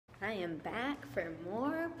I am back for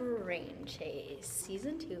more Brain Chase.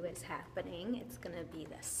 Season 2 is happening. It's gonna be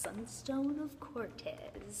the Sunstone of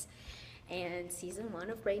Cortez. And season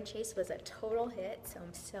 1 of Brain Chase was a total hit, so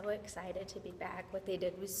I'm so excited to be back. What they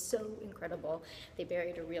did was so incredible. They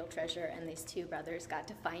buried a real treasure, and these two brothers got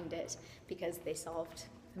to find it because they solved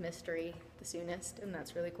the mystery the soonest, and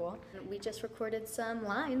that's really cool. And we just recorded some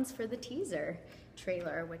lines for the teaser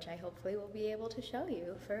trailer, which I hopefully will be able to show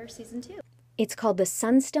you for season 2. It's called the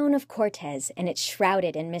Sunstone of Cortez, and it's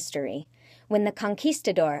shrouded in mystery. When the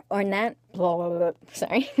conquistador,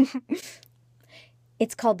 sorry.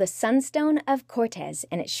 It's called the Sunstone of Cortez,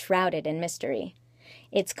 and it's shrouded in mystery.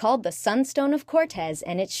 It's called the Sunstone of Cortez,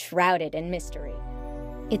 and it's shrouded in mystery.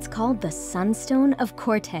 It's called the Sunstone of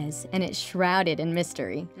Cortez, and it's shrouded in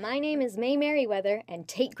mystery. My name is Mae Merriweather, and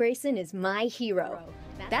Tate Grayson is my hero.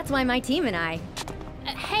 That's why my team and I...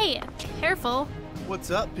 Hey, careful.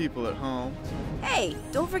 What's up, people at home? Hey,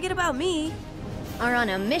 don't forget about me. Are on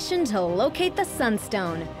a mission to locate the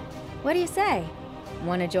Sunstone. What do you say?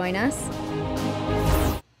 Want to join us?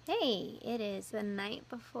 Hey, it is the night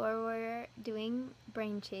before we're doing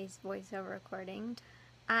Brain Chase voiceover recording.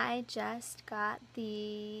 I just got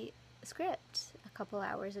the script a couple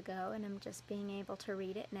hours ago, and I'm just being able to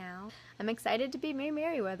read it now. I'm excited to be Mae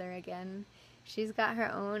Merriweather again. She's got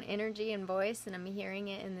her own energy and voice, and I'm hearing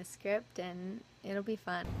it in the script, and it'll be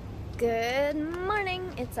fun. Good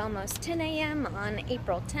morning. It's almost 10 a.m. on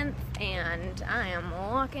April 10th, and I am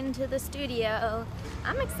walking to the studio.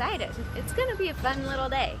 I'm excited. It's going to be a fun little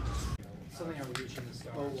day. Something I'm reaching the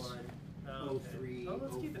stars. 01, 03, 04,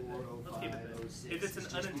 05, 06. If it's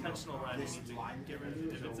an unintentional run, you need to get rid of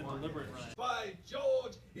it. If it's a deliberate run. By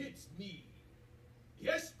George, it's me.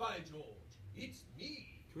 Yes, by George, it's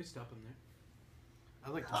me. Can we stop him there? I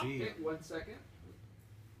like G. 1 second.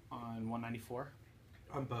 On 194.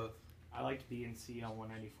 On both. I liked B and C on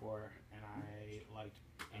 194, and I liked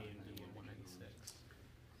A and B on 196.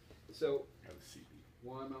 So,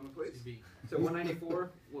 one moment, please. CB. So 194.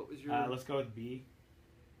 What was your? Let's go with B.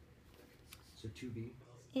 So 2B.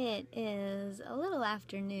 It is a little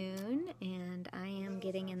afternoon, and I am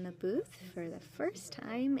getting in the booth for the first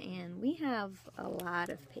time, and we have a lot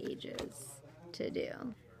of pages to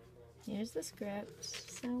do. Here's the script,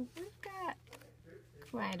 so we've got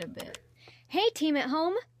quite a bit. Hey, team at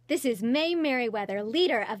home. This is Mae Merriweather,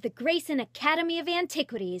 leader of the Grayson Academy of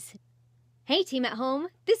Antiquities. Hey, team at home.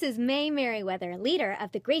 This is Mae Merriweather, leader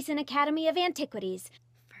of the Grayson Academy of Antiquities.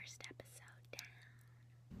 First episode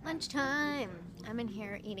down. Lunchtime! I'm in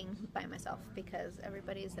here eating by myself because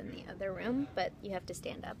everybody's in the other room, but you have to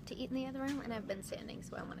stand up to eat in the other room, and I've been standing,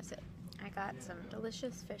 so I want to sit. I got some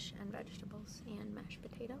delicious fish and vegetables and mashed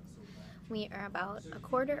potatoes. We are about a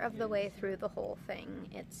quarter of the way through the whole thing.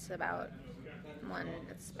 It's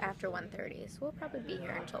after 1:30, so we'll probably be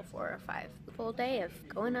here until 4 or 5. A full day of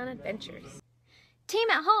going on adventures. Team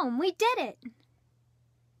at home, we did it!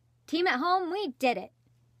 Team at home, we did it!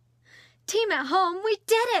 Team at home, we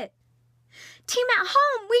did it! Team at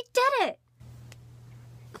home, we did it!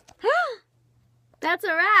 That's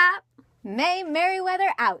a wrap! Mae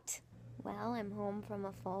Merriweather out! Well, I'm home from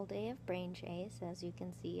a full day of Brain Chase. As you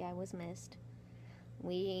can see, I was missed.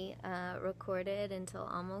 We recorded until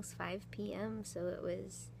almost 5 p.m., so it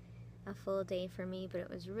was a full day for me, but it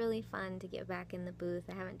was really fun to get back in the booth.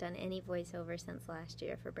 I haven't done any voiceover since last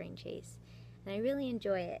year for Brain Chase, and I really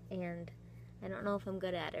enjoy it, and I don't know if I'm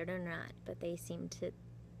good at it or not, but they seem to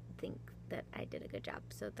think that I did a good job,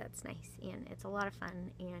 so that's nice, and it's a lot of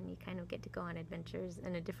fun, and you kind of get to go on adventures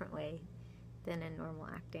in a different way than in normal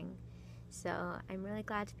acting. So I'm really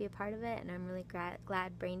glad to be a part of it, and I'm really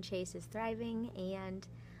glad Brain Chase is thriving, and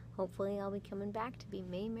hopefully I'll be coming back to be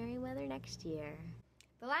Mae Merriweather next year.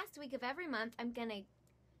 The last week of every month, I'm gonna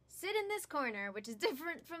sit in this corner, which is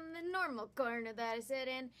different from the normal corner that I sit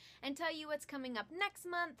in, and tell you what's coming up next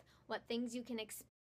month, what things you can expect